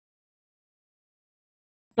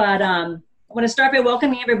But I want to start by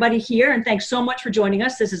welcoming everybody here, and thanks so much for joining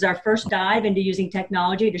us. This is our first dive into using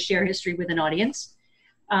technology to share history with an audience.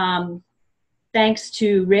 Thanks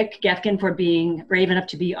to Rick Geffken for being brave enough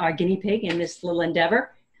to be our guinea pig in this little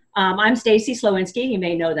endeavor. I'm Stacy Slowinski, you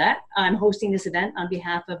may know that. I'm hosting this event on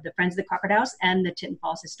behalf of the Friends of the Crawford House and the Tinton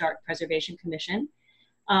Falls Historic Preservation Commission.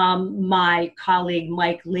 My colleague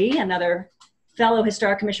Mike Lee, another fellow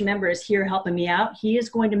Historic Commission member, is here helping me out. He is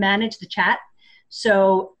going to manage the chat.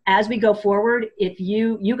 So as we go forward, if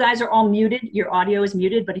you guys are all muted, your audio is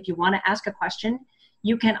muted, but if you want to ask a question,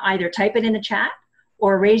 you can either type it in the chat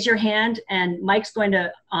or raise your hand, and Mike's going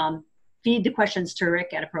to feed the questions to Rick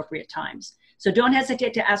at appropriate times. So don't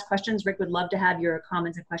hesitate to ask questions. Rick would love to have your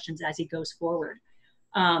comments and questions as he goes forward.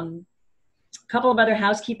 A couple of other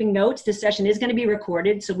housekeeping notes. This session is going to be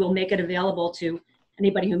recorded, so we'll make it available to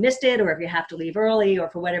anybody who missed it, or if you have to leave early, or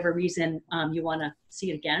for whatever reason you want to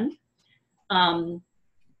see it again. I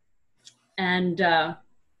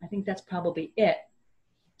think that's probably it.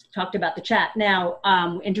 Talked about the chat. Now,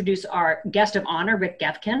 introduce our guest of honor, Rick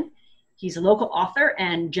Geffken. He's a local author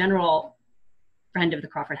and general friend of the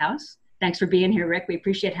Crawford House. Thanks for being here, Rick. We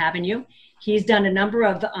appreciate having you. He's done a number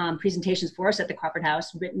of presentations for us at the Crawford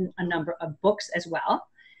House, written a number of books as well.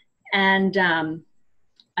 And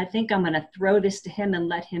I think I'm going to throw this to him and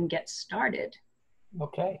let him get started.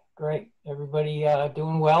 Okay, great. Everybody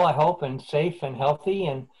doing well, I hope, and safe and healthy.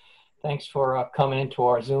 And thanks for coming into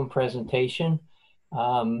our Zoom presentation.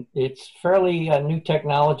 It's fairly new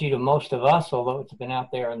technology to most of us, although it's been out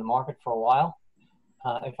there in the market for a while.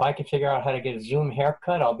 If I can figure out how to get a Zoom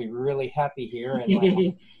haircut, I'll be really happy here,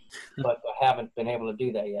 but I haven't been able to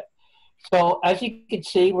do that yet. So as you can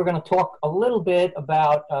see, we're going to talk a little bit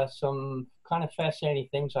about some kind of fascinating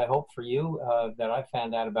things, I hope, for you that I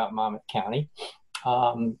found out about Monmouth County.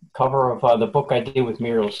 Cover of the book I did with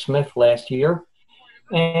Muriel Smith last year.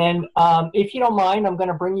 And if you don't mind, I'm going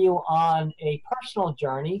to bring you on a personal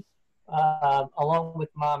journey along with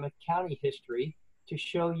Monmouth County history to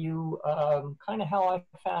show you kind of how I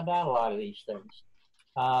found out a lot of these things.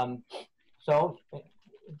 So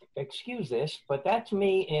excuse this, but that's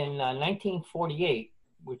me in 1948,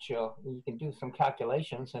 which you can do some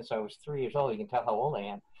calculations. Since I was 3 years old, you can tell how old I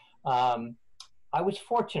am. I was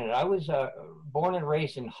fortunate. I was born and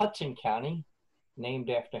raised in Hudson County, named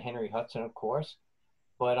after Henry Hudson, of course.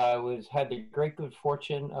 But I had the great good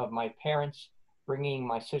fortune of my parents bringing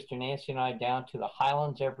my sister Nancy and I down to the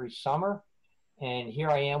Highlands every summer. And here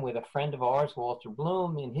I am with a friend of ours, Walter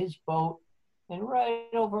Bloom, in his boat. And right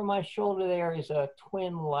over my shoulder there is a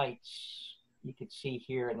Twin Lights you can see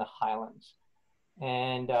here in the Highlands.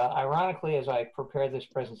 And ironically, as I prepared this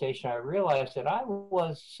presentation, I realized that I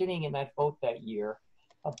was sitting in that boat that year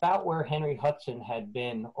about where Henry Hudson had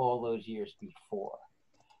been all those years before.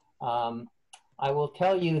 I will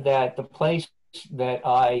tell you that the place that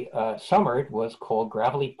I summered was called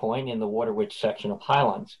Gravelly Point in the Waterwitch section of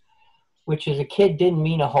Highlands, which as a kid didn't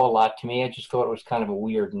mean a whole lot to me. I just thought it was kind of a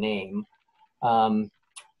weird name.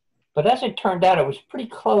 But as it turned out, it was pretty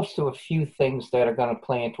close to a few things that are going to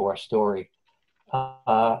play into our story.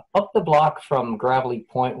 Up the block from Gravelly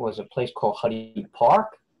Point was a place called Huddy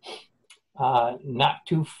Park. Not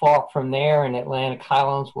too far from there in Atlantic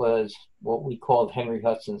Highlands was what we called Henry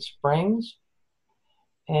Hudson Springs.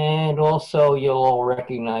 And also you'll all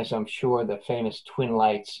recognize, I'm sure, the famous Twin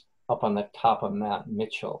Lights up on the top of Mount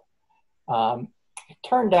Mitchell. It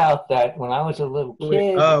turned out that when I was a little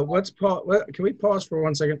kid... Can we pause for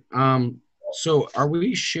 1 second? So are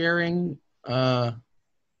we sharing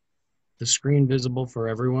the screen visible for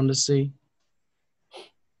everyone to see?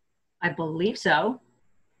 I believe so.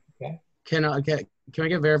 Okay. Can I get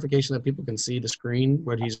verification that people can see the screen,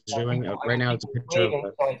 what he's doing? Right now it's a picture of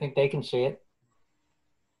it. So I think they can see it.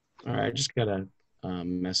 All right, I just got a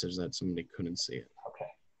message that somebody couldn't see it.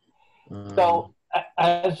 Okay. So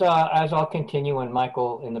as I'll continue, and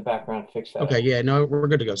Michael in the background fix that. Okay, yeah, no, we're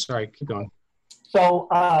good to go. Sorry, keep going. So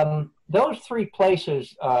those three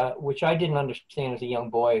places, which I didn't understand as a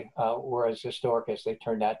young boy, were as historic as they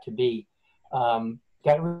turned out to be,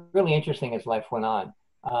 got really interesting as life went on.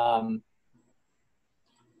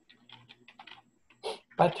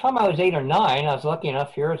 By the time I was 8 or 9, I was lucky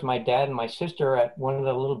enough, here was my dad and my sister at one of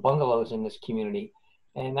the little bungalows in this community.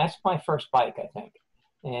 And that's my first bike, I think.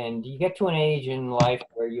 And you get to an age in life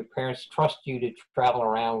where your parents trust you to travel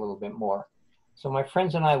around a little bit more. So my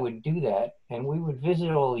friends and I would do that, and we would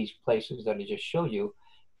visit all these places that I just showed you.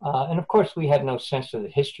 And of course, we had no sense of the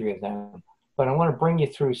history of them. But I want to bring you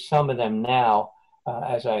through some of them now,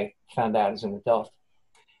 as I found out as an adult.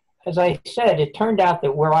 As I said, it turned out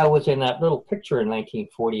that where I was in that little picture in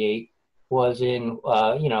 1948 was in,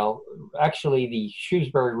 actually the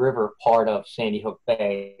Shrewsbury River part of Sandy Hook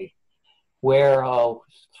Bay, where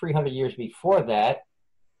 300 years before that,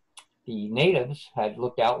 the natives had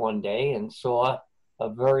looked out one day and saw a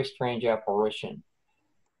very strange apparition.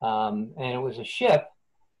 And it was a ship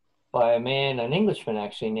by a man, an Englishman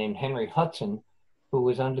actually, named Henry Hudson, who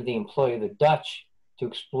was under the employ of the Dutch to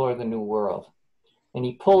explore the New World. And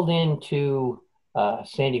he pulled into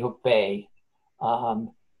Sandy Hook Bay,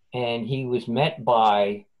 and he was met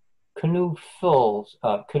by canoes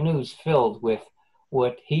filled with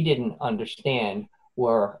what he didn't understand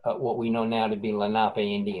were what we know now to be Lenape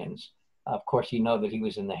Indians. Of course, you know that he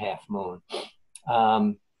was in the half moon.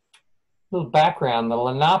 Little background, the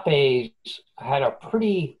Lenapes had a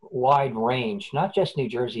pretty wide range, not just New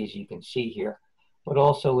Jersey, as you can see here, but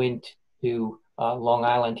also into Long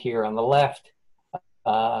Island here on the left,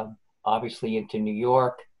 obviously into New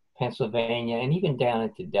York, Pennsylvania, and even down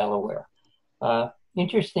into Delaware.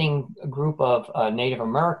 Interesting group of Native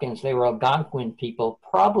Americans. They were Algonquin people,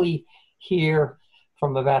 probably here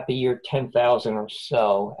from about the year 10,000 or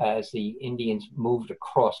so as the Indians moved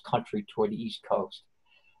across country toward the East Coast.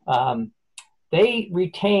 They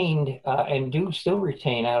retained and do still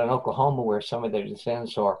retain out in Oklahoma, where some of their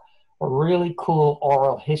descendants are, a really cool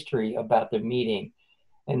oral history about the meeting.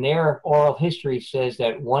 And their oral history says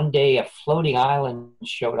that one day a floating island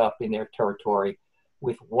showed up in their territory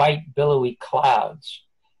with white billowy clouds,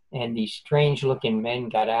 and these strange looking men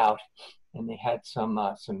got out and they had some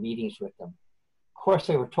meetings with them. Of course,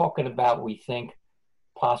 they were talking about, we think,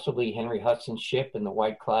 possibly Henry Hudson's ship, and the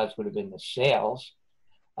white clouds would have been the sails.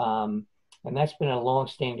 And that's been a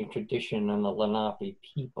long-standing tradition in the Lenape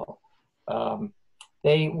people.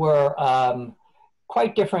 They were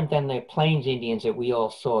quite different than the Plains Indians that we all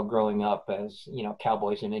saw growing up as, you know,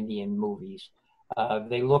 cowboys in Indian movies.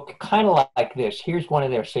 They look kind of like this. Here's one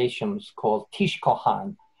of their sachems called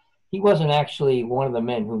Tishkohan. He wasn't actually one of the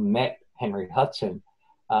men who met Henry Hudson.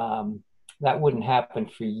 That wouldn't happen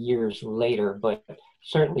for years later, but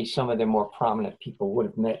certainly some of the more prominent people would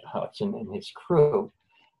have met Hudson and his crew.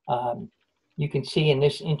 You can see in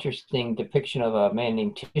this interesting depiction of a man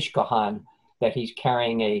named Tishkohan that he's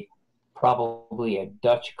carrying probably a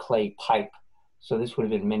Dutch clay pipe. So this would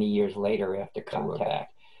have been many years later after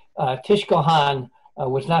contact. Tishkohan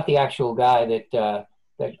was not the actual guy that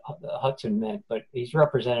Hudson met, but he's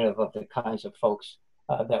representative of the kinds of folks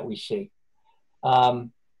that we see.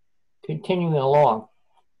 Continuing along,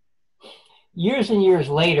 years and years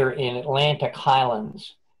later in Atlantic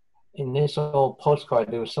Highlands, in this old postcard,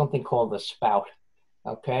 there was something called the spout,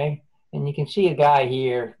 okay? And you can see a guy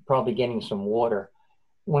here probably getting some water.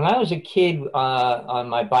 When I was a kid on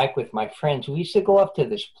my bike with my friends, we used to go up to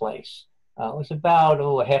this place. It was about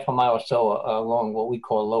a half a mile or so along what we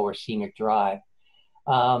call Lower Scenic Drive.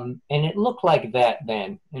 And it looked like that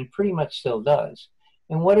then, and pretty much still does.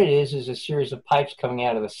 And what it is a series of pipes coming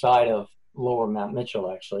out of the side of Lower Mount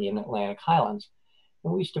Mitchell, actually, in Atlantic Highlands.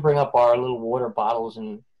 And we used to bring up our little water bottles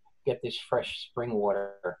and get this fresh spring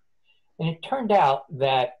water. And it turned out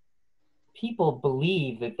that people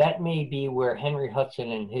believe that that may be where Henry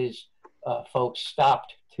Hudson and his folks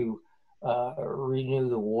stopped to renew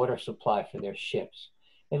the water supply for their ships.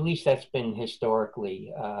 At least that's been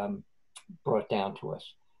historically brought down to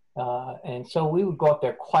us. And so we would go up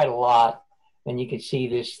there quite a lot, and you could see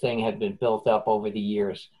this thing had been built up over the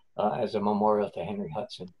years as a memorial to Henry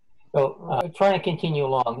Hudson. So trying to continue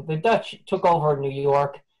along, the Dutch took over New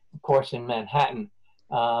York, of course, in Manhattan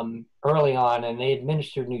early on, and they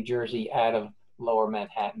administered New Jersey out of Lower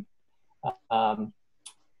Manhattan.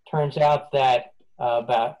 Turns out that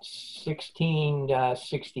about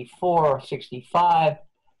 1664 or 65,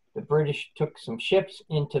 the British took some ships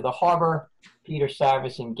into the harbor. Peter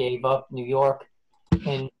Stuyvesant gave up New York,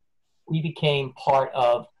 and we became part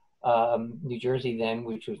of New Jersey then,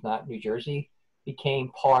 which was not New Jersey,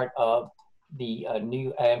 became part of the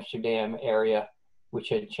New Amsterdam area, which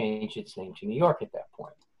had changed its name to New York at that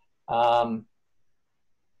point.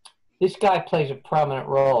 This guy plays a prominent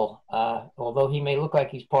role. Although he may look like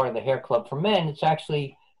he's part of the Hair Club for Men, it's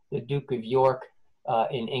actually the Duke of York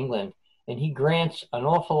in England. And he grants an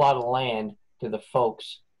awful lot of land to the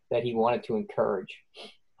folks that he wanted to encourage.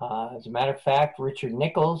 As a matter of fact, Richard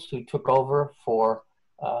Nichols, who took over for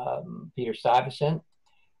Peter Stuyvesant,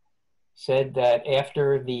 said that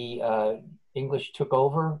after the English took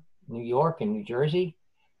over New York and New Jersey,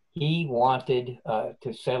 he wanted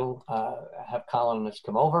to settle, have colonists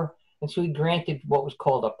come over. And so he granted what was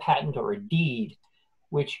called a patent or a deed,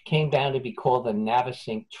 which came down to be called the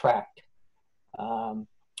Navesink Tract.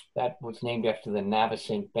 That was named after the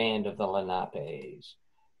Navesink band of the Lenapes.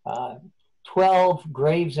 12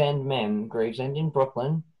 Gravesend men, Gravesend in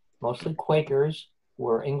Brooklyn, mostly Quakers,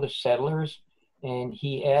 were English settlers, and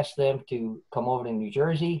he asked them to come over to New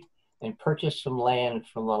Jersey and purchase some land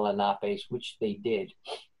from the Lenapes, which they did.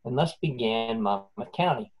 And thus began Monmouth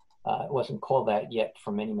County. It wasn't called that yet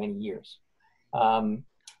for many, many years.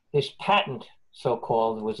 This patent,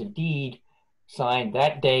 so-called, was a deed signed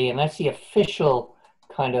that day, and that's the official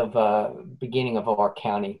kind of beginning of our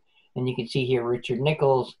county. And you can see here Richard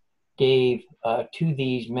Nichols gave to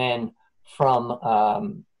these men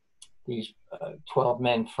from these 12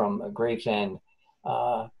 men from Gravesend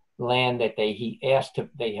land that he asked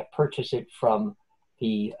they purchase it from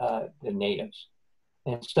the natives.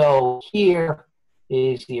 And so here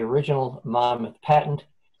is the original Monmouth patent.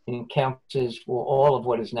 It encompasses all of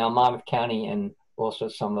what is now Monmouth County and also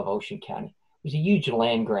some of Ocean County. It was a huge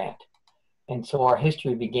land grant. And so our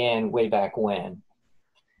history began way back when.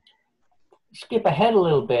 Skip ahead a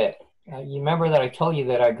little bit. You remember that I told you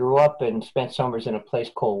that I grew up and spent summers in a place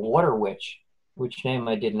called Waterwitch, which name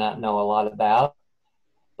I did not know a lot about.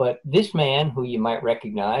 But this man, who you might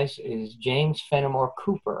recognize, is James Fenimore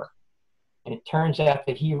Cooper. And it turns out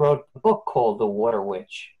that he wrote a book called The Water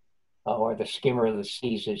Witch, or The Skimmer of the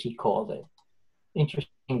Seas, as he called it.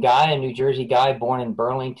 Interesting guy, a New Jersey guy born in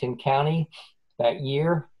Burlington County that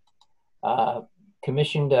year.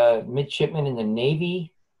 Commissioned a midshipman in the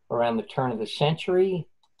Navy around the turn of the century.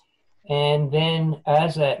 And then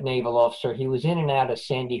as that naval officer, he was in and out of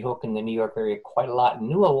Sandy Hook in the New York area quite a lot and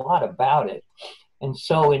knew a lot about it. And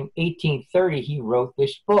so in 1830, he wrote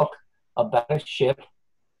this book about a ship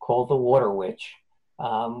called the Water Witch,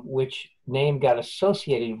 which name got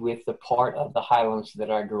associated with the part of the Highlands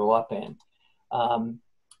that I grew up in.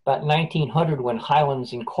 About 1900, when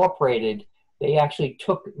Highlands Incorporated, they actually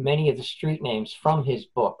took many of the street names from his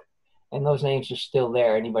book, and those names are still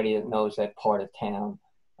there. Anybody that knows that part of town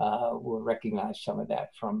will recognize some of that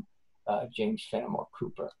from James Fenimore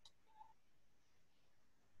Cooper.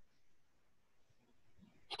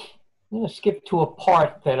 I'm going to skip to a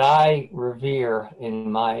part that I revere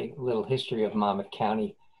in my little history of Monmouth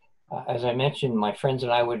County. As I mentioned, my friends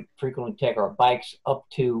and I would frequently take our bikes up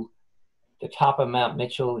to the top of Mount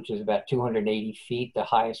Mitchell, which is about 280 feet, the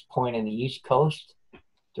highest point in the East Coast,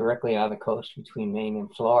 directly on the coast between Maine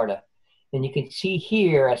and Florida. And you can see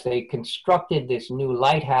here, as they constructed this new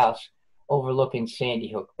lighthouse overlooking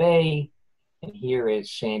Sandy Hook Bay, and here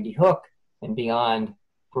is Sandy Hook, and beyond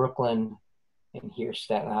Brooklyn, and here's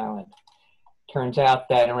Staten Island. Turns out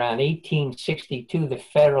that around 1862, the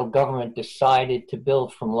federal government decided to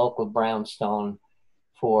build from local brownstone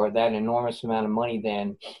for that enormous amount of money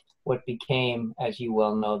then, what became, as you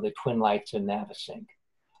well know, the Twin Lights of Navesink.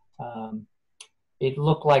 It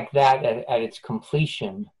looked like that at its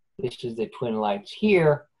completion. This is the Twin Lights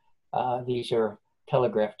here. These are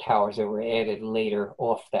telegraph towers that were added later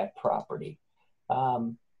off that property.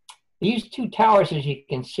 These two towers, as you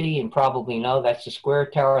can see and probably know, that's the square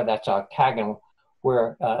tower, that's octagonal,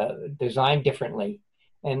 were designed differently.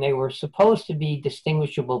 And they were supposed to be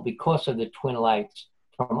distinguishable because of the twin lights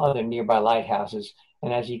from other nearby lighthouses.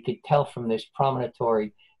 And as you could tell from this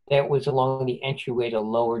promontory, that was along the entryway to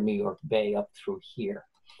lower New York Bay up through here.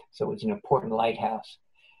 So it was an important lighthouse.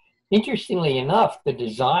 Interestingly enough, the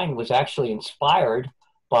design was actually inspired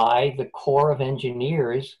by the Corps of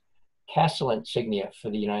Engineers castle insignia for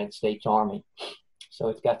the United States Army. So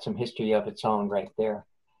it's got some history of its own right there.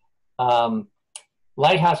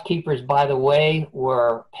 Lighthouse keepers, by the way,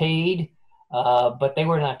 were paid, but they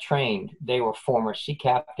were not trained. They were former sea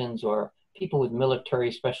captains or people with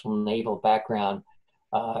military, special naval background.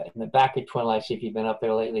 In the back of Twin Lights, if you've been up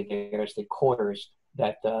there lately, there's the quarters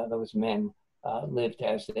that those men lived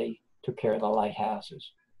as they took care of the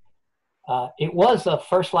lighthouses. It was the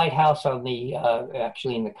first lighthouse on the,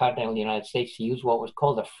 actually in the continental United States to use what was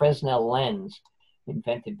called a Fresnel lens,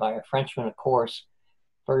 invented by a Frenchman, of course,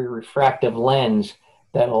 very refractive lens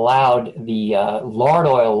that allowed the lard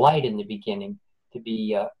oil light in the beginning to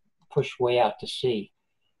be pushed way out to sea.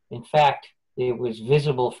 In fact, it was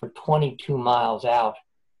visible for 22 miles out,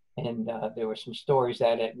 and there were some stories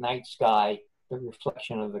that at night sky, the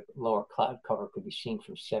reflection of the lower cloud cover could be seen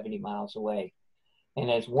from 70 miles away. And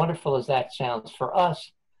as wonderful as that sounds for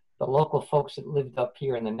us, the local folks that lived up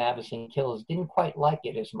here in the Navesink Hills didn't quite like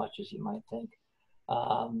it as much as you might think.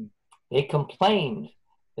 They complained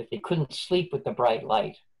that they couldn't sleep with the bright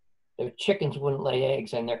light. Their chickens wouldn't lay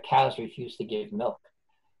eggs and their cows refused to give milk.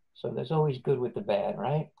 So there's always good with the bad,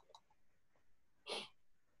 right?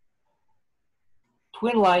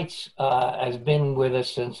 Twin Lights has been with us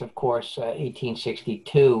since, of course,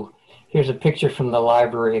 1862. Here's a picture from the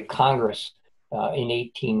Library of Congress in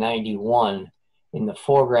 1891. In the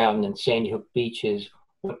foreground in Sandy Hook beaches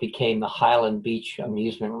what became the Highland Beach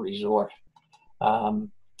Amusement Resort.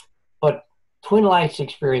 But Twin Lights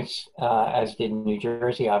experienced, as did New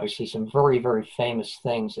Jersey, obviously, some very, very famous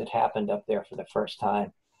things that happened up there for the first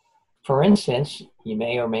time. For instance, you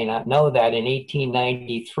may or may not know that in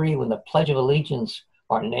 1893, when the Pledge of Allegiance,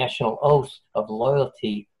 our national oath of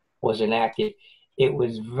loyalty, was enacted, it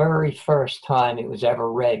was very first time it was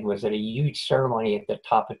ever read was at a huge ceremony at the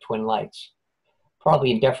top of Twin Lights,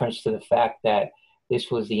 probably in deference to the fact that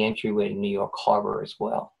this was the entryway to New York Harbor as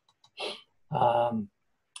well.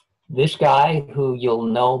 This guy, who you'll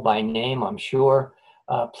know by name, I'm sure,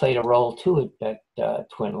 played a role too at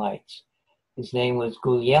Twin Lights. His name was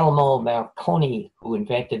Guglielmo Marconi, who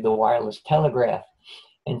invented the wireless telegraph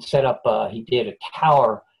and set up, he did a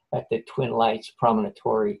tower at the Twin Lights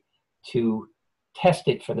promontory to test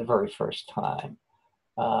it for the very first time.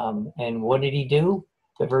 And what did he do?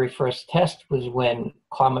 The very first test was when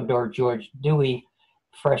Commodore George Dewey,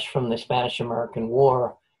 fresh from the Spanish-American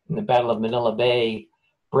War in the Battle of Manila Bay,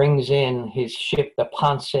 brings in his ship, the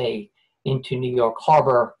Ponce, into New York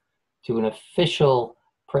Harbor to an official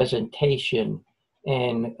presentation.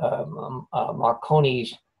 And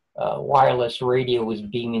Marconi's wireless radio was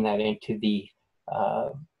beaming that into the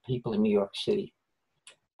people in New York City.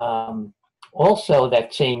 Also,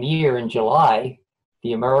 that same year in July,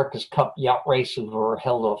 the America's Cup yacht races were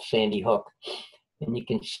held off Sandy Hook. And you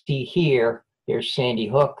can see here, here's Sandy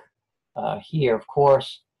Hook. Here, of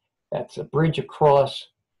course, that's a bridge across.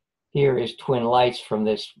 Here is Twin Lights from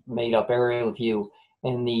this made-up aerial view,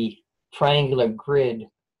 and the triangular grid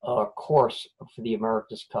course for the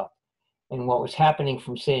America's Cup. And what was happening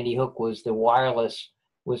from Sandy Hook was the wireless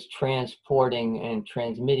was transporting and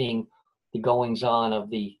transmitting the goings-on of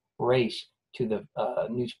the race to the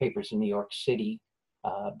newspapers in New York City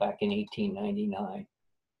back in 1899.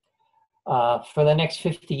 For the next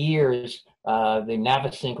 50 years, the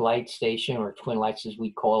Navesink Light Station, or Twin Lights as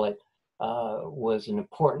we call it, was an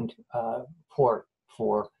important port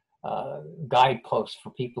for guideposts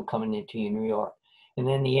for people coming into New York. And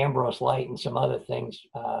then the Ambrose Light and some other things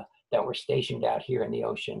that were stationed out here in the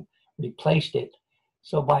ocean replaced it.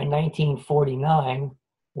 So by 1949,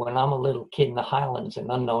 when I'm a little kid in the Highlands, and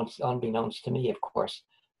unbeknownst to me, of course,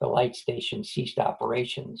 the light station ceased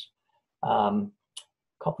operations. A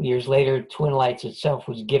couple years later, Twin Lights itself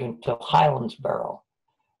was given to Highlandsboro.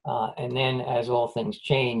 And then, as all things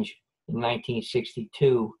change, in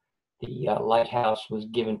 1962, the lighthouse was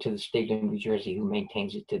given to the state of New Jersey, who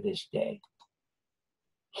maintains it to this day.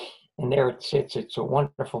 And there it sits. It's a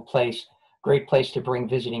wonderful place, great place to bring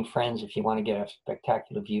visiting friends if you want to get a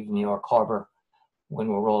spectacular view of New York Harbor when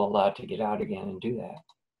we're all allowed to get out again and do that.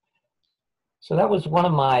 So that was one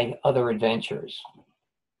of my other adventures.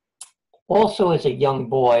 Also, as a young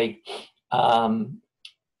boy,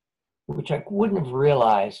 which I wouldn't have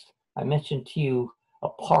realized, I mentioned to you a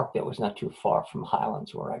park that was not too far from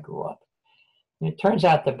Highlands where I grew up. And it turns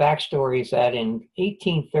out the backstory is that in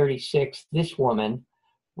 1836, this woman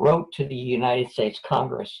wrote to the United States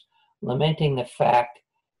Congress lamenting the fact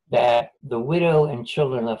that the widow and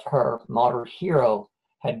children of her martyr hero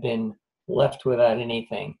had been left without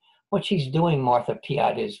anything. What she's doing, Martha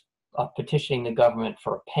Piatt, is petitioning the government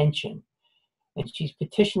for a pension. And she's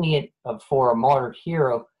petitioning it for a martyr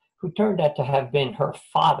hero who turned out to have been her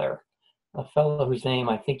father, a fellow whose name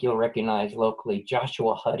I think you'll recognize locally,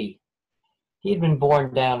 Joshua Huddy. He had been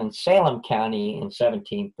born down in Salem County in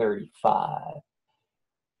 1735.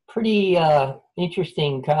 Pretty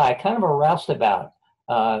interesting guy, kind of a roustabout.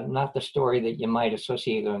 Not the story that you might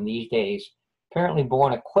associate with him these days. Apparently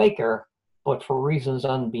born a Quaker, but for reasons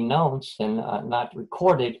unbeknownst and not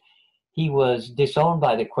recorded, he was disowned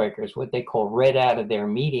by the Quakers, what they call read out of their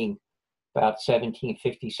meeting about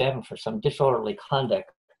 1757 for some disorderly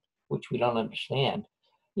conduct, which we don't understand.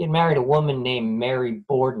 He had married a woman named Mary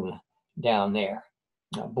Borden down there.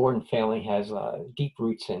 Borden family has deep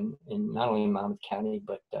roots in not only Monmouth County,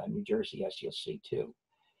 but New Jersey, as you'll see too.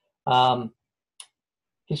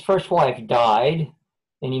 His first wife died,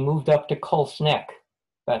 and he moved up to Colts Neck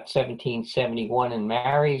about 1771 and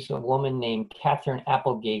marries a woman named Catherine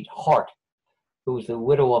Applegate Hart, who was the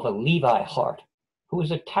widow of a Levi Hart, who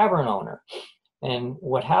was a tavern owner. And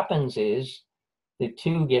what happens is the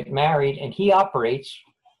two get married, and he operates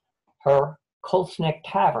her Colts Neck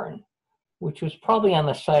Tavern, which was probably on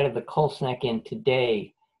the site of the Colts Neck Inn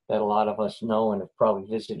today that a lot of us know and have probably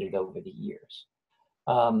visited over the years.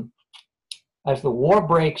 As the war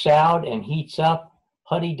breaks out and heats up,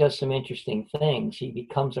 Huddy does some interesting things. He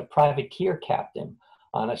becomes a privateer captain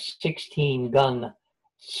on a 16-gun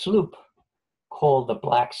sloop called the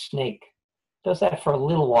Black Snake. Does that for a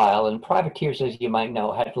little while, and privateers, as you might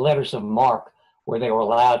know, had letters of marque where they were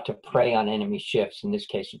allowed to prey on enemy ships, in this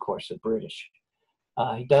case, of course, the British.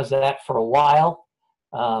 He does that for a while,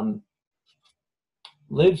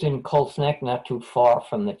 lives in Colts Neck, not too far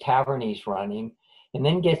from the tavern he's running, and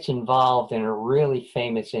then gets involved in a really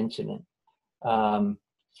famous incident. About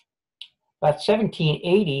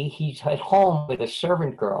 1780, he's at home with a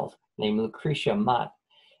servant girl named Lucretia Mott,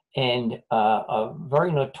 and a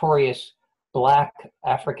very notorious Black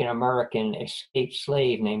African-American escaped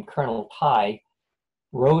slave named Colonel Ty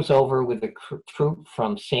rows over with a troop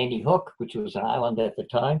from Sandy Hook, which was an island at the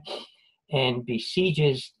time, and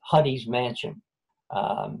besieges Huddy's mansion,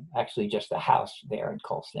 actually just a house there in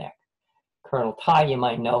Colts Neck. Colonel Ty, you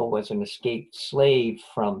might know, was an escaped slave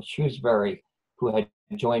from Shrewsbury who had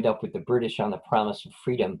joined up with the British on the promise of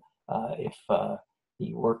freedom if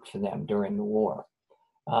he worked for them during the war.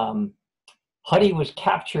 Huddy was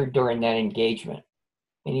captured during that engagement,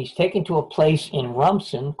 and he's taken to a place in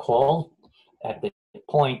Rumson called, at the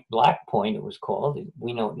point, Black Point it was called,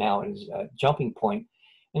 we know it now as Jumping Point,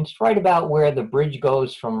 and it's right about where the bridge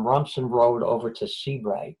goes from Rumson Road over to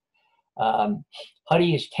Seabright.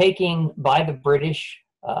 Huddy is taken by the British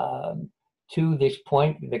to this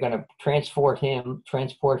point. They're going to transport him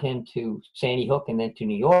to Sandy Hook and then to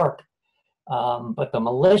New York, but the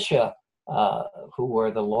militia, who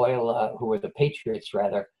were the patriots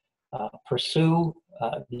rather, pursue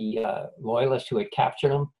the loyalists who had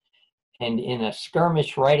captured him. And in a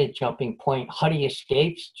skirmish right at Jumping Point, Huddy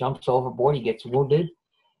escapes, jumps overboard, he gets wounded,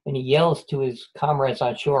 and he yells to his comrades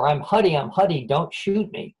on shore, I'm Huddy, don't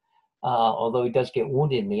shoot me," although he does get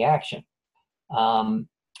wounded in the action.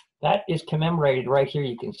 That is commemorated right here.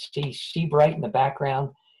 You can see Seabright in the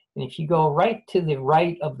background. And if you go right to the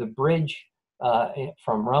right of the bridge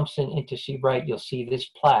from Rumson into Seabright, you'll see this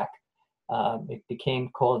plaque. It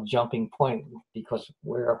became called Jumping Point because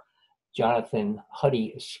where Jonathan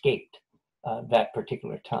Huddy escaped that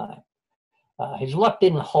particular time. His luck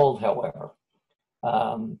didn't hold, however.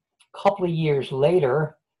 A couple of years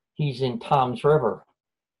later, he's in Toms River,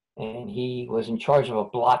 and he was in charge of a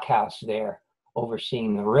blockhouse there,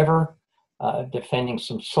 overseeing the river, defending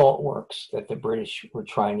some salt works that the British were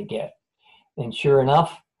trying to get. And sure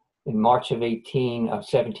enough, in March of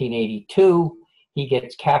 1782, he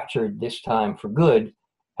gets captured, this time for good,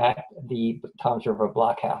 at the Toms River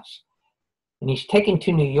blockhouse. And he's taken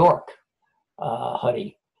to New York,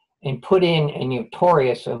 Huddy, and put in a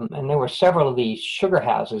notorious, and there were several of these sugar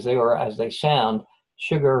houses. They were, as they sound,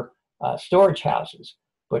 sugar storage houses.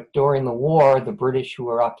 But during the war, the British who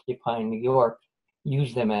were occupying New York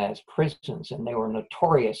used them as prisons, and they were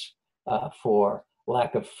notorious for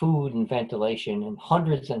lack of food and ventilation, and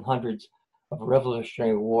hundreds of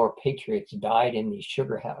Revolutionary War patriots died in these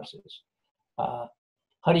sugar houses.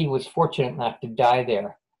 Huddy was fortunate not to die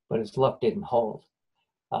there, but his luck didn't hold.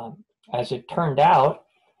 As it turned out,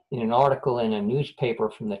 in an article in a newspaper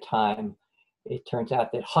from the time, it turns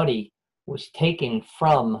out that Huddy was taken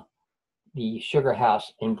from the sugar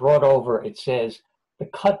house and brought over, it says, the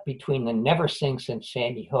cut between the Neversinks and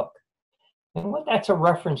Sandy Hook. And what that's a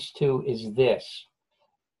reference to is this.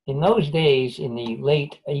 In those days, in the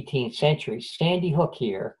late 18th century, Sandy Hook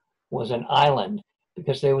here was an island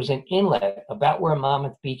because there was an inlet about where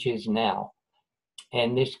Monmouth Beach is now.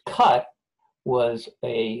 And this cut was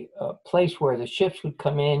a place where the ships would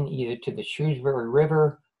come in either to the Shrewsbury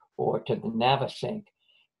River or to the Navesink.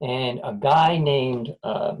 And a guy named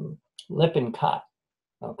Lippincott,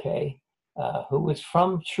 who was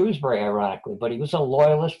from Shrewsbury, ironically, but he was a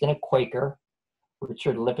loyalist and a Quaker,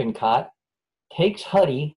 Richard Lippincott, takes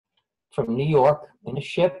Huddy from New York in a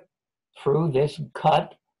ship through this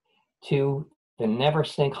cut to the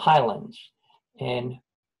Neversink Highlands and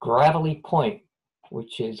Gravelly Point,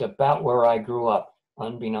 which is about where I grew up,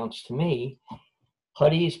 unbeknownst to me.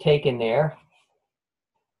 Huddy is taken there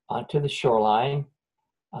onto the shoreline.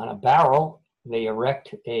 On a barrel, they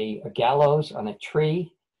erect a gallows on a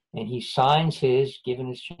tree, and he signs given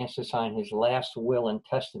his chance to sign his last will and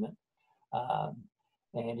testament.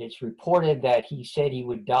 And it's reported that he said he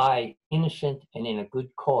would die innocent and in a good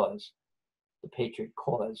cause, the patriot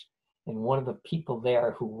cause. And one of the people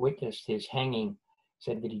there who witnessed his hanging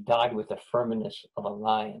said that he died with the firmness of a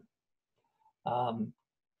lion.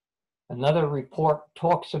 Another report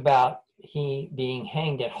talks about he being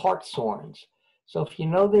hanged at Hartshorns. So if you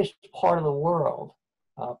know this part of the world,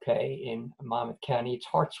 in Monmouth County, it's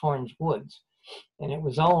Hartshorns Woods. And it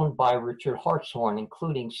was owned by Richard Hartshorn,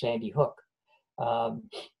 including Sandy Hook.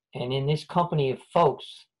 And in this company of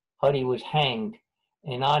folks, Huddy was hanged,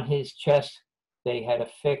 and on his chest, they had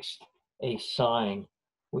affixed a sign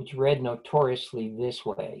which read notoriously this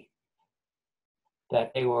way,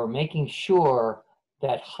 that they were making sure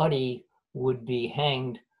that Huddy would be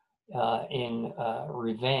hanged in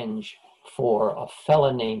revenge for a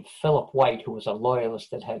fellow named Philip White, who was a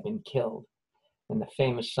loyalist that had been killed. And the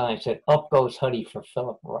famous sign said, "Up goes Huddy for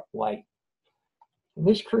Philip White."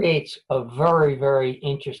 This creates a very, very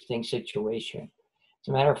interesting situation. As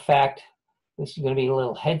a matter of fact, this is going to be a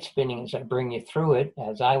little head spinning as I bring you through it,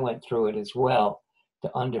 as I went through it as well,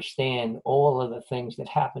 to understand all of the things that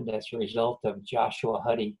happened as a result of Joshua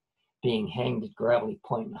Huddy being hanged at Gravelly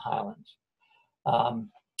Point in the Highlands.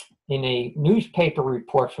 In a newspaper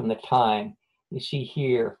report from the time, you see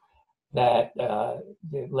here that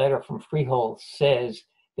the letter from Freehold says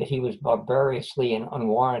that he was barbarously and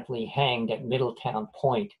unwarrantably hanged at Middletown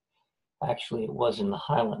Point. Actually, it was in the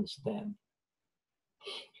Highlands then.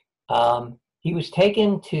 He was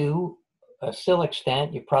taken to a still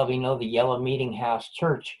extent, you probably know the Yellow Meeting House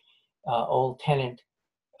Church, old tenant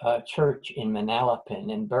church in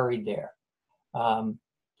Manalapan, and buried there.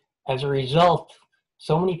 As a result,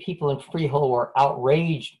 so many people in Freehold were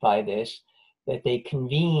outraged by this that they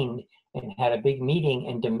convened and had a big meeting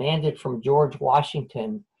and demanded from George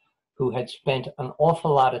Washington, who had spent an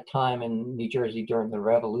awful lot of time in New Jersey during the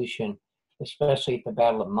Revolution, especially at the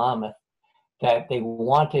Battle of Monmouth, that they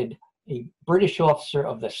wanted a British officer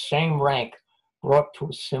of the same rank brought to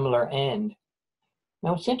a similar end.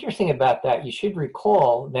 Now, what's interesting about that, you should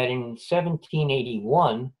recall that in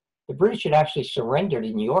 1781, the British had actually surrendered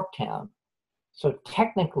in Yorktown. So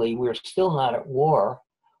technically, we're still not at war,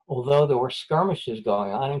 although there were skirmishes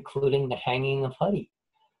going on, including the hanging of Huddy.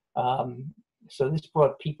 So this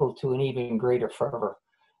brought people to an even greater fervor.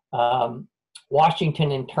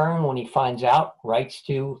 Washington, in turn, when he finds out, writes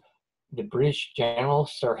to the British General,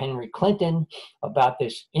 Sir Henry Clinton, about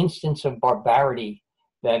this instance of barbarity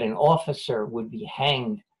that an officer would be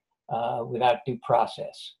hanged without due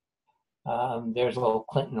process. There's a little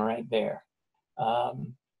Clinton right there.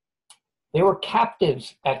 They were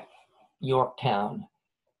captives at Yorktown,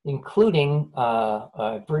 including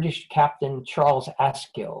British Captain Charles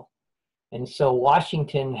Askill. And so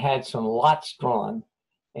Washington had some lots drawn,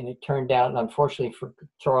 and it turned out, unfortunately for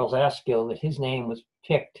Charles Askill, that his name was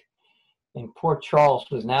picked. And poor Charles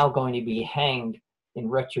was now going to be hanged in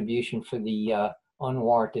retribution for the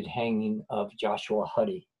unwarranted hanging of Joshua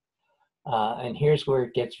Huddy. And here's where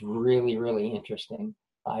it gets really, really interesting,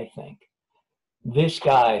 I think. This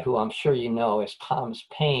guy, who I'm sure you know is Thomas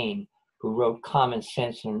Paine, who wrote Common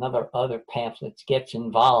Sense and other pamphlets, gets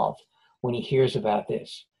involved when he hears about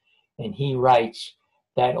this. And he writes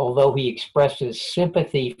that although he expresses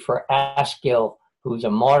sympathy for Askill, who's a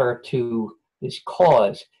martyr to this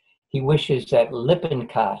cause, he wishes that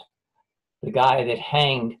Lippincott, the guy that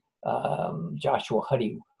hanged Joshua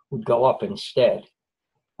Huddy, would go up instead.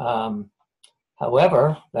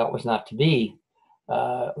 However, that was not to be.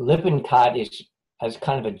 Lippincott is, as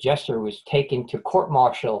kind of a jester, was taken to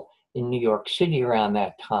court-martial in New York City around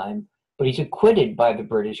that time, but he's acquitted by the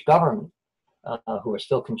British government, who are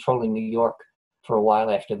still controlling New York for a while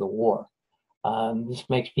after the war. This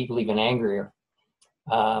makes people even angrier.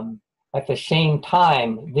 At the same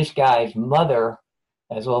time, this guy's mother,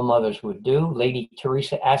 as all mothers would do, Lady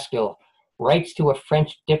Teresa Askill, writes to a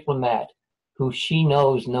French diplomat who she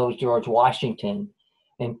knows George Washington,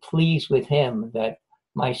 and pleads with him that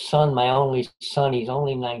my son, my only son, he's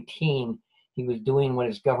only 19, he was doing what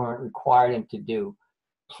his government required him to do.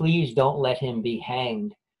 Please don't let him be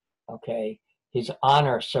hanged, okay? His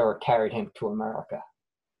honor, sir, carried him to America.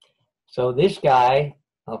 So this guy,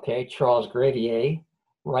 okay, Charles Gravier,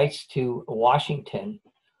 writes to Washington,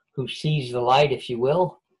 who sees the light, if you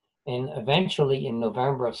will, and eventually in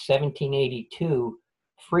November of 1782,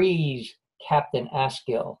 frees Captain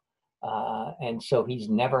Askill. And so he's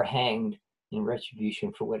never hanged in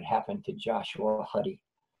retribution for what happened to Joshua Huddy.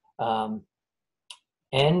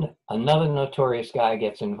 And another notorious guy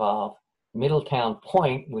gets involved, Middletown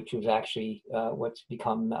Point, which was actually what's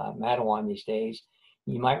become Mattawan these days.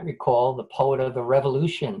 You might recall the poet of the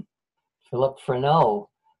Revolution, Philip Freneau,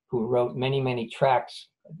 who wrote many, many tracts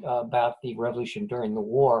about the revolution during the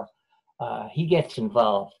war. He gets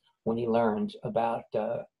involved when he learns about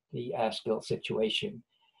the Askill situation.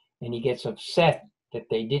 And he gets upset that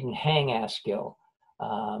they didn't hang Askill,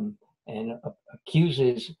 and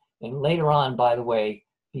accuses, and later on, by the way,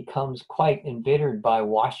 becomes quite embittered by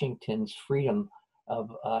Washington's freedom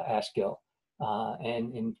of Askill,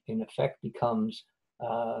 and in effect becomes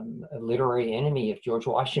a literary enemy of George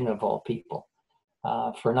Washington, of all people.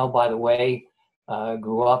 Freneau, by the way,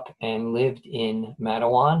 grew up and lived in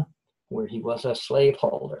Mattawan, where he was a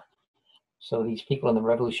slaveholder. So these people in the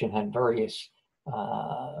Revolution had various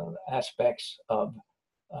aspects of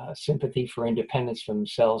sympathy for independence for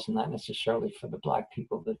themselves, and not necessarily for the Black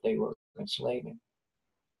people that they were enslaving.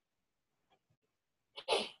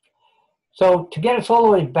 So to get us all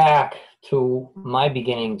the way back to my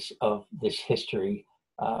beginnings of this history,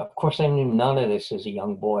 of course, I knew none of this as a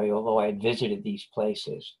young boy, although I had visited these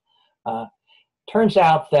places. Turns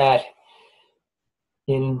out that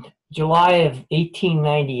in July of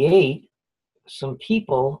 1898, some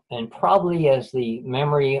people, and probably as the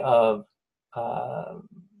memory of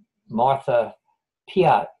Martha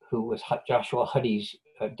Piatt, who was Joshua Huddy's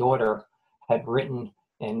daughter, had written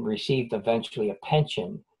and received eventually a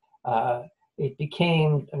pension, it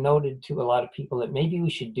became noted to a lot of people that maybe we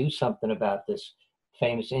should do something about this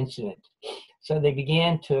famous incident. So they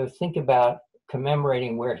began to think about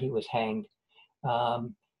commemorating where he was hanged.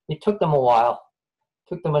 It took them a while.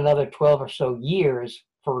 It took them another 12 or so years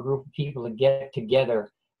for a group of people to get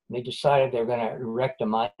together. And they decided they were going to erect a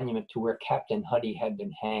monument to where Captain Huddy had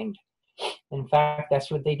been hanged. In fact,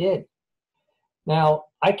 that's what they did. Now,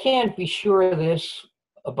 I can't be sure of this,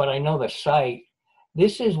 but I know the site.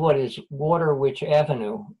 This is what is Waterwitch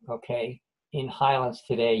Avenue, okay, in Highlands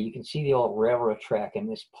today. You can see the old railroad track in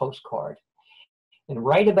this postcard. And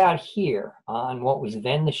right about here on what was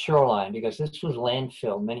then the shoreline, because this was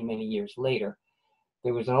landfill many, many years later,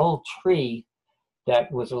 there was an old tree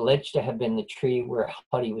that was alleged to have been the tree where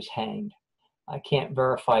Huddy was hanged. I can't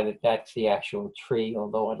verify that that's the actual tree,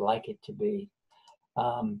 although I'd like it to be.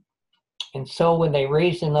 And so when they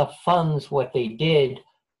raised enough funds, what they did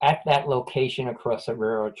at that location across the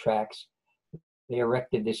railroad tracks, they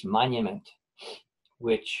erected this monument,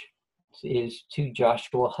 which is to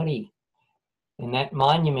Joshua Huddy. And that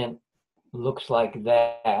monument looks like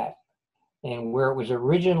that. And where it was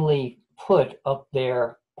originally put up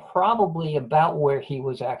there, probably about where he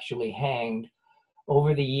was actually hanged,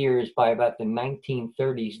 over the years, by about the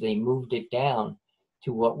 1930s, they moved it down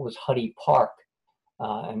to what was Huddy Park.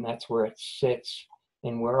 And that's where it sits.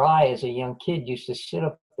 And where I, as a young kid, used to sit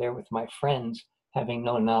up there with my friends, having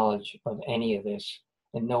no knowledge of any of this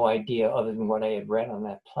and no idea, other than what I had read on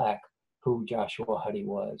that plaque, who Joshua Huddy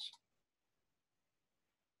was.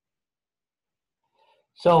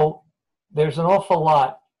 So there's an awful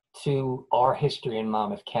lot to our history in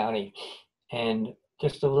Monmouth County, and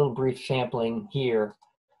just a little brief sampling here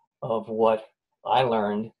of what I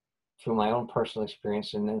learned through my own personal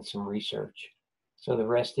experience and then some research. So the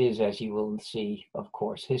rest is, as you will see, of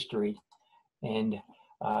course, history. And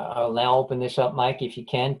I'll now open this up, Mike, if you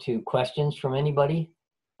can, to questions from anybody.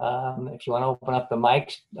 If you want to open up the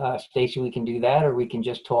mics, Stacy, we can do that, or we can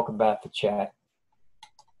just talk about the chat.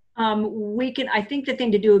 I think the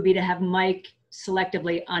thing to do would be to have Mike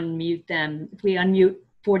selectively unmute them. If we unmute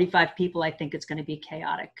 45 people, I think it's going to be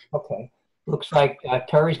chaotic. Okay. Looks like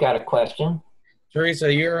Terry's got a question.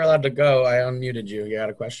 Teresa, you're allowed to go. I unmuted you. You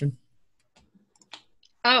got a question?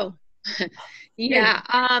 Oh, yeah.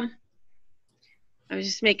 I was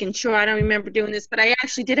just making sure. I don't remember doing this, but I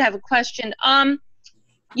actually did have a question.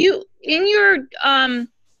 You, in your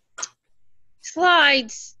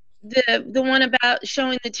slides, the one about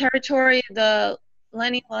showing the territory of the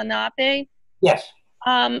Lenni Lenape. Yes.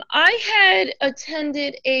 I had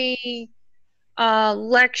attended a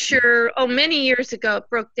lecture, many years ago at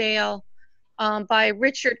Brookdale, by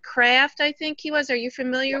Richard Kraft, I think he was. Are you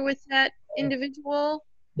familiar with that individual?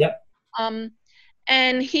 Yep.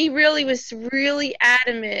 And he really was really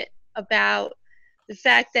adamant about the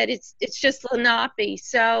fact that it's just Lenape.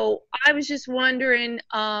 So I was just wondering,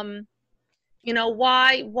 you know,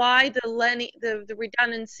 why the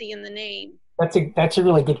redundancy in the name? That's a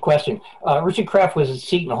really good question. Richard Kraft was at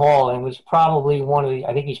Seton Hall and was probably one of the,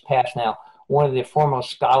 I think he's passed now, one of the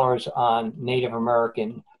foremost scholars on Native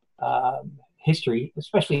American history,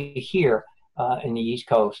 especially here in the East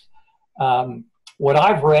Coast. What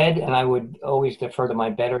I've read, and I would always defer to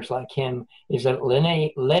my betters like him, is that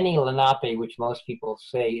Lenni Lenape, which most people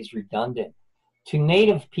say is redundant. To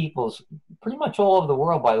Native peoples, pretty much all over the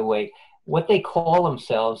world, by the way, what they call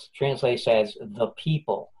themselves translates as the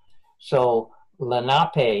people. So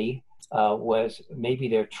Lenape was maybe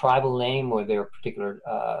their tribal name or their particular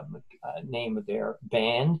name of their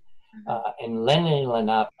band. And Lenni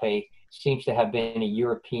Lenape seems to have been a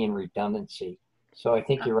European redundancy. So I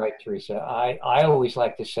think you're right, Teresa. I always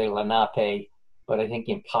like to say Lenape, but I think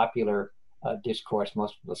in popular discourse,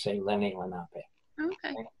 most people say Lenni Lenape.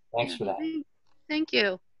 Okay. Thanks for that. Thank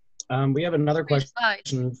you. We have another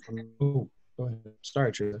question from, go ahead.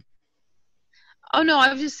 Sorry, Teresa. Oh, no,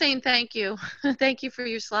 I was just saying thank you. Thank you for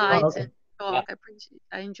your slides. Oh, okay. And talk. Yeah.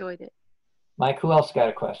 I enjoyed it. Mike, who else got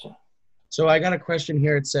a question? So I got a question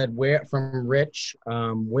here. It said, from Rich,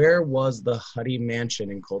 where was the Huddy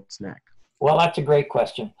Mansion in Colts Neck? Well, that's a great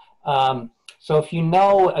question. So if you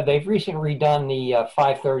know, they've recently redone the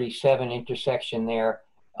 537 intersection there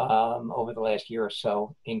over the last year or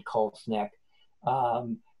so in Colts Neck.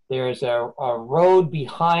 There's a road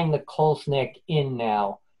behind the Colts Neck Inn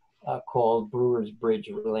now called Brewer's Bridge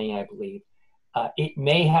Lane, I believe. It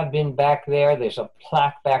may have been back there. There's a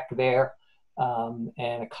plaque back there.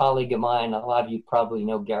 And a colleague of mine, a lot of you probably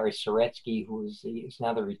know Gary Soretsky, who is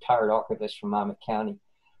now the retired archivist from Monmouth County,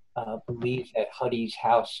 believes that Huddy's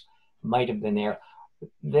house might have been there.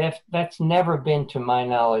 That's never been, to my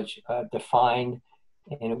knowledge, defined,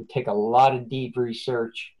 and it would take a lot of deep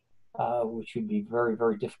research, which would be very,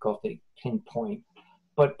 very difficult to pinpoint.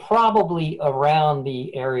 But probably around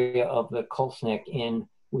the area of the Colts Neck Inn,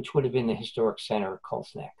 which would have been the historic center of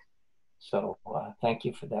Colts Neck. So thank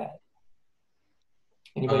you for that.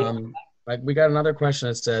 Anybody? We got another question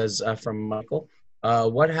that says from Michael.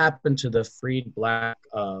 What happened to the freed black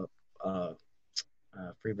colonel?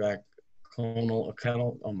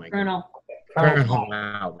 Oh my God. Colonel.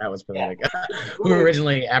 Wow, that was pathetic. Who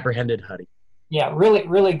originally apprehended Huddy? Yeah, really,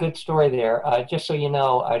 really good story there. Just so you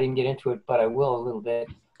know, I didn't get into it, but I will a little bit.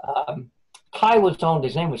 Ty was owned,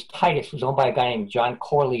 his name was Titus, was owned by a guy named John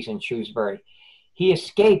Corley's in Shrewsbury. He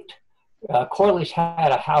escaped. Corley's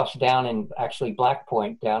had a house down in actually Black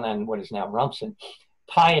Point, down on what is now Rumson.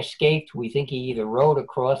 Ty escaped. We think he either rowed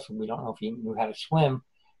across, we don't know if he knew how to swim,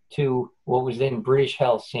 to what was then British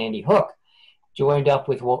held Sandy Hook. Joined up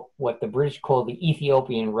with what the British called the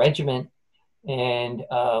Ethiopian Regiment, and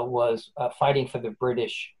was fighting for the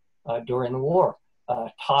British during the war.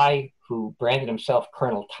 Ty, who branded himself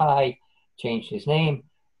Colonel Ty, changed his name,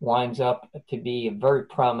 winds up to be a very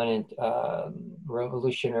prominent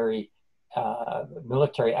revolutionary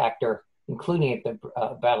military actor, including at the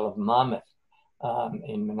Battle of Monmouth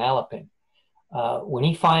in Manalapan. When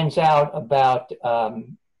he finds out about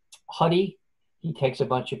Huddy, he takes a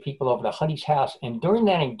bunch of people over to Huddy's house, and during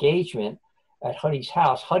that engagement at Huddy's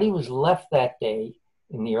house, Huddy was left that day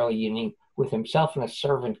in the early evening with himself and a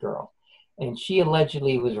servant girl. And she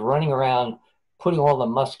allegedly was running around putting all the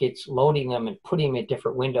muskets, loading them and putting them at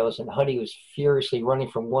different windows. And Huddy was furiously running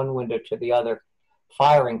from one window to the other,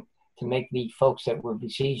 firing to make the folks that were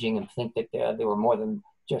besieging him think that there were more than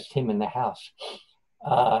just him in the house.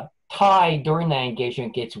 Ty, during that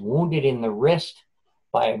engagement, gets wounded in the wrist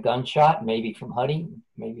by a gunshot, maybe from Huddy,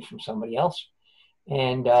 maybe from somebody else.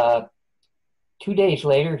 And 2 days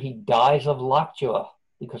later, he dies of lockjaw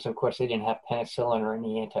because, of course, they didn't have penicillin or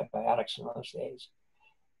any antibiotics in those days.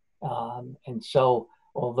 And so,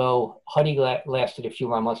 although Huddy lasted a few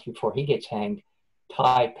more months before he gets hanged,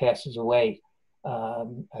 Ty passes away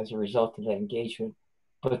as a result of that engagement,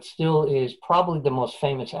 but still is probably the most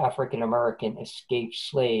famous African-American escaped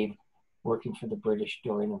slave working for the British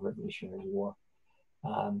during the Revolutionary War.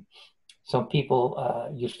 Some people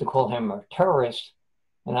used to call him a terrorist,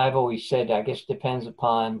 and I've always said, I guess it depends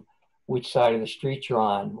upon which side of the street you're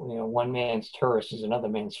on. You know, one man's terrorist is another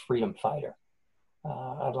man's freedom fighter.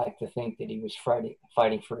 I'd like to think that he was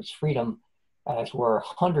fighting for his freedom, as were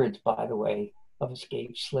hundreds, by the way, of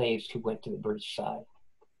escaped slaves who went to the British side.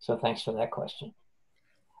 So thanks for that question.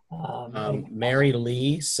 Mary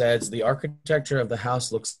Lee says, the architecture of the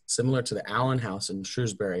house looks similar to the Allen House in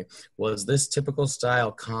Shrewsbury. Was this typical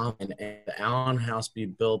style common, and the Allen House be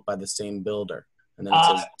built by the same builder? And then it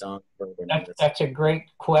says Don Berger. That's a great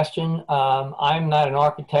question. I'm not an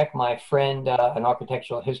architect. My friend, an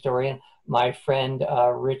architectural historian, my friend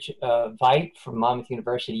Rich Veit from Monmouth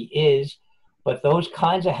University is, but those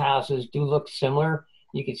kinds of houses do look similar.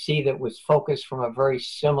 You can see that was focused from a very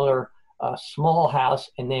similar small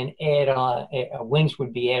house, and then add on, wings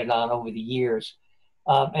would be added on over the years.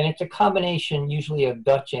 And it's a combination usually of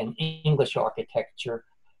Dutch and English architecture.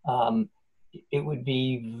 It would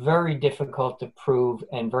be very difficult to prove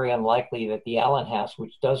and very unlikely that the Allen House,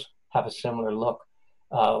 which does have a similar look,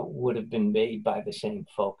 would have been made by the same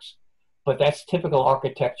folks. But that's typical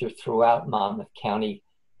architecture throughout Monmouth County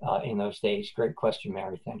in those days. Great question,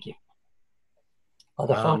 Mary. Thank you.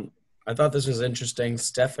 I thought this was interesting.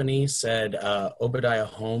 Stephanie said Obadiah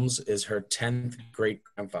Holmes is her 10th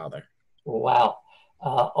great-grandfather. Wow.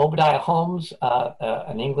 Obadiah Holmes,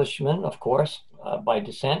 an Englishman, of course, by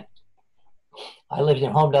descent. I lived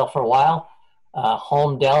in Holmdel for a while.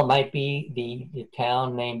 Holmdel might be the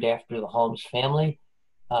town named after the Holmes family.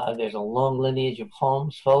 There's a long lineage of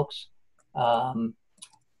Holmes folks.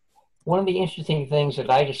 One of the interesting things that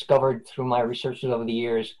I discovered through my researches over the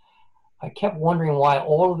years, I kept wondering why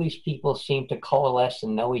all of these people seemed to coalesce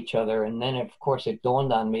and know each other. And then, of course, it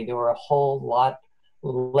dawned on me there were a whole lot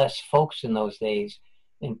less folks in those days.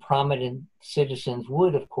 And prominent citizens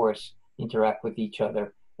would, of course, interact with each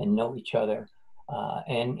other. and know each other,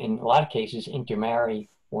 and in a lot of cases intermarry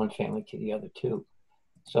one family to the other too.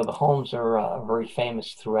 So the Holmes are very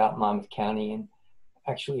famous throughout Monmouth County, and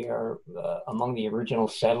actually are among the original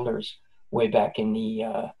settlers way back in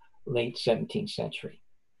the late 17th century.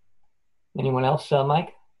 Anyone else,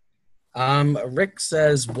 Mike? Rick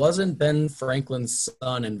says, wasn't Ben Franklin's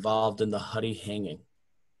son involved in the Huddy hanging?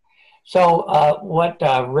 So what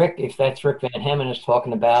Rick, if that's Rick Van Hemmen, is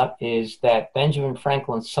talking about is that Benjamin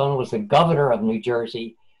Franklin's son was the governor of New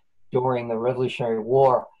Jersey during the Revolutionary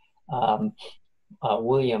War,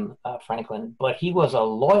 William Franklin, but he was a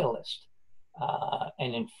loyalist,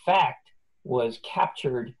 and in fact was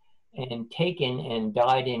captured and taken and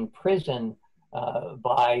died in prison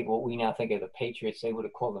by what we now think of the Patriots. They would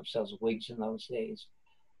have called themselves Whigs in those days.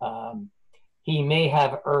 He may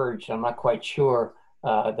have urged, I'm not quite sure,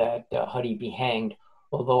 that Huddy be hanged,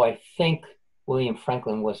 although I think William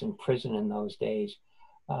Franklin was in prison in those days.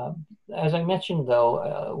 As I mentioned,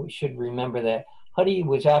 though, we should remember that Huddy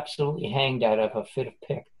was absolutely hanged out of a fit of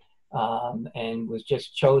pique, and was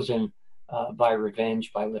just chosen by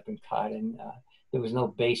revenge by Lippincott, and there was no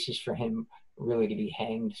basis for him really to be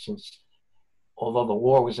hanged, since although the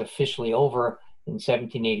war was officially over in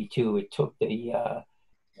 1782, it took the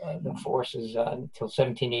forces until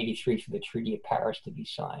 1783 for the Treaty of Paris to be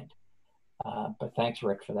signed. But thanks,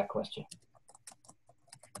 Rick, for that question.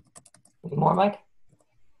 Any more, Mike?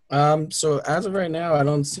 So as of right now, I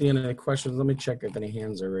don't see any questions. Let me check if any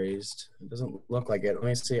hands are raised. It doesn't look like it. Let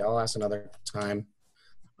me see. I'll ask another time.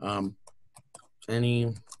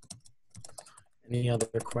 Any other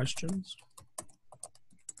questions?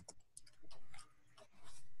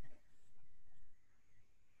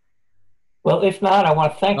 Well, if not, I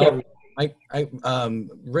want to thank everyone.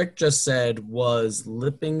 Rick just said, was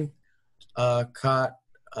Lippincott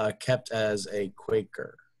kept as a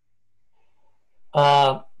Quaker?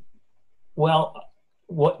 Well,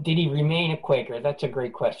 what did he remain a Quaker? That's a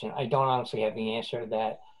great question. I don't honestly have the answer to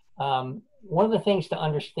that. One of the things to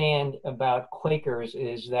understand about Quakers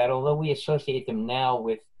is that although we associate them now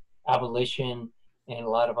with abolition and a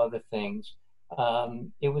lot of other things,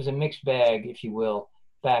 it was a mixed bag, if you will,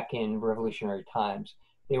 back in Revolutionary times.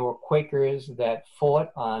 There were Quakers that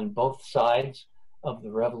fought on both sides of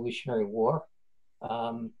the Revolutionary War.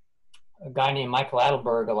 A guy named Michael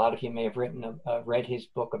Adelberg, a lot of you may have read his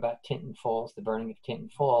book about Tinton Falls, the burning of Tinton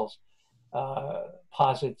Falls,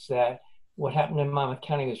 posits that what happened in Monmouth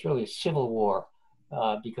County was really a civil war,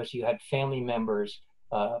 because you had family members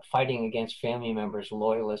fighting against family members,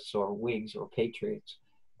 loyalists or Whigs or Patriots,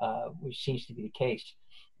 which seems to be the case.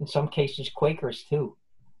 In some cases, Quakers too.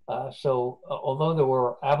 So although there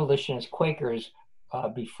were abolitionist Quakers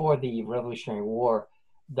before the Revolutionary War,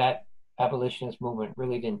 that abolitionist movement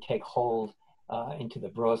really didn't take hold into the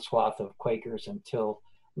broad swath of Quakers until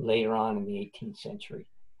later on in the 18th century.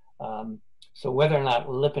 So whether or not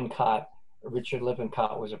Richard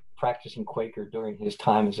Lippincott was a practicing Quaker during his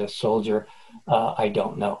time as a soldier, I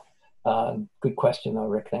don't know. Good question though,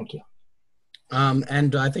 Rick, thank you.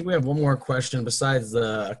 And I think we have one more question besides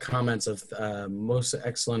the comments of most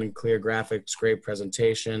excellent and clear graphics, great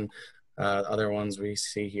presentation. Other ones we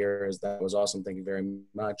see here is that was awesome. Thank you very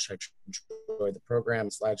much. I enjoyed the program,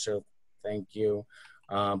 slideshow. Thank you.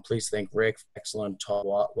 Please thank Rick. Excellent talk,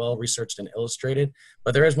 well researched and illustrated.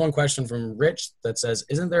 But there is one question from Rich that says,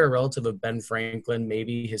 isn't there a relative of Ben Franklin,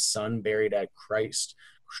 maybe his son, buried at Christ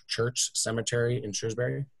Church Cemetery in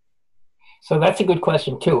Shrewsbury? So that's a good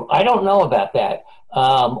question too. I don't know about that,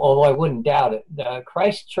 although I wouldn't doubt it. The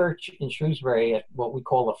Christ Church in Shrewsbury at what we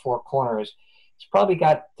call the Four Corners, it's probably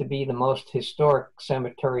got to be the most historic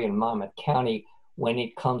cemetery in Monmouth County when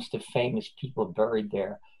it comes to famous people buried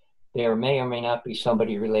there. There may or may not be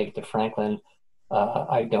somebody related to Franklin.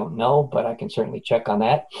 I don't know, but I can certainly check on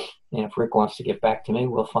that. And if Rick wants to get back to me,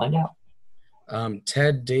 we'll find out.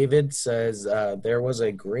 Ted David says there was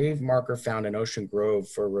a grave marker found in Ocean Grove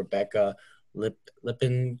for Rebecca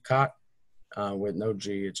Lippincott, with no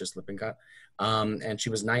G, it's just Lippincott. And she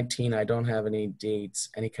was 19. I don't have any dates,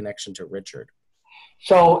 any connection to Richard.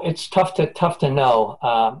 So it's tough to know.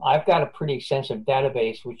 I've got a pretty extensive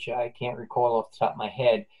database, which I can't recall off the top of my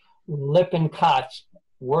head. Lippincotts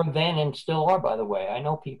were then and still are, by the way. I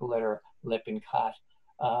know people that are Lippincott.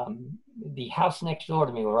 The house next door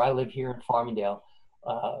to me, where I live here in Farmingdale,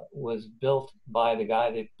 was built by the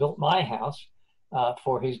guy that built my house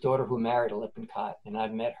for his daughter who married a Lippincott, and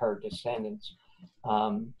I've met her descendants.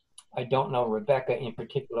 I don't know Rebecca in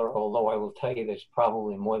particular, although I will tell you there's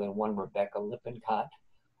probably more than one Rebecca Lippincott.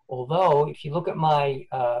 Although, if you look at my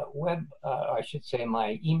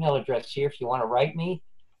my email address here, if you want to write me,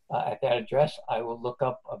 at that address. I will look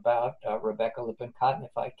up about Rebecca Lippincott,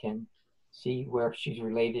 if I can see where she's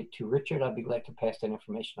related to Richard. I'll be glad to pass that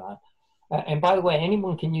information on. And by the way,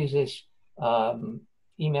 anyone can use this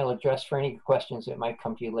email address for any questions that might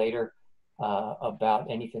come to you later about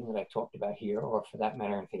anything that I talked about here, or for that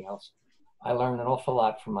matter, anything else. I learned an awful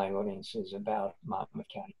lot from my audiences about Monmouth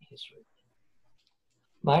County history.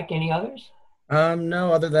 Mike, any others?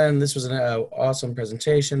 No, other than this was an awesome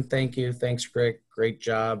presentation. Thank you. Thanks, Rick. Great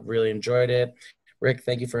job. Really enjoyed it. Rick,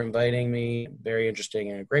 thank you for inviting me. Very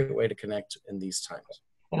interesting and a great way to connect in these times.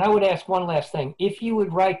 And I would ask one last thing. If you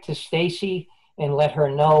would write to Stacy and let her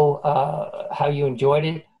know how you enjoyed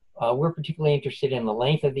it, we're particularly interested in the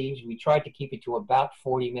length of these. We tried to keep it to about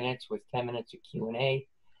 40 minutes with 10 minutes of Q&A.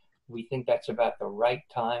 We think that's about the right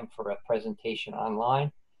time for a presentation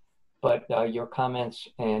online. But your comments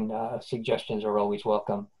and suggestions are always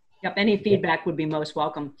welcome. Yep, any feedback would be most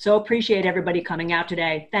welcome. So appreciate everybody coming out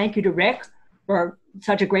today. Thank you to Rick for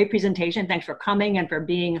such a great presentation. Thanks for coming and for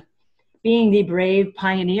being the brave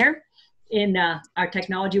pioneer in our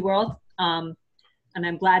technology world. And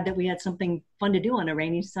I'm glad that we had something fun to do on a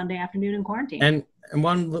rainy Sunday afternoon in quarantine. And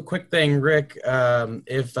one quick thing, Rick,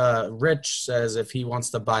 if Rich says if he wants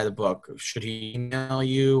to buy the book, should he email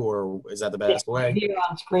you, or is that the best way? Here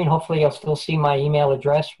on screen, hopefully you'll still see my email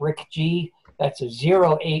address, rickg, that's a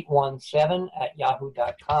 0817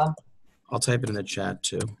 @yahoo.com. I'll type it in the chat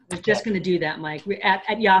too. I was just going to do that, Mike.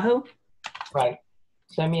 At Yahoo? Right.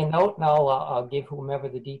 Send me a note and I'll give whomever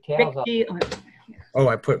the details. Oh,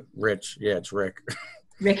 I put Rich. Yeah, it's Rick.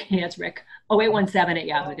 Rick, yeah, it's Rick. 0817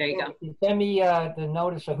 @Yahoo. There you go. Send me the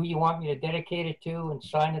notice of who you want me to dedicate it to and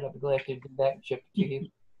sign it. I'll be glad to do that and ship it to you.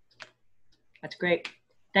 That's great.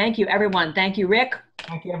 Thank you, everyone. Thank you, Rick.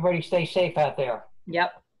 Thank you, everybody. Stay safe out there.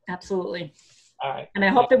 Yep, absolutely. All right. And I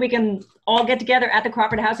hope that we can all get together at the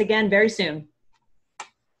Crawford House again very soon.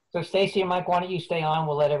 So Stacy and Mike, why don't you stay on?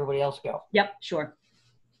 We'll let everybody else go. Yep, sure.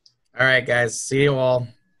 All right, guys. See you all.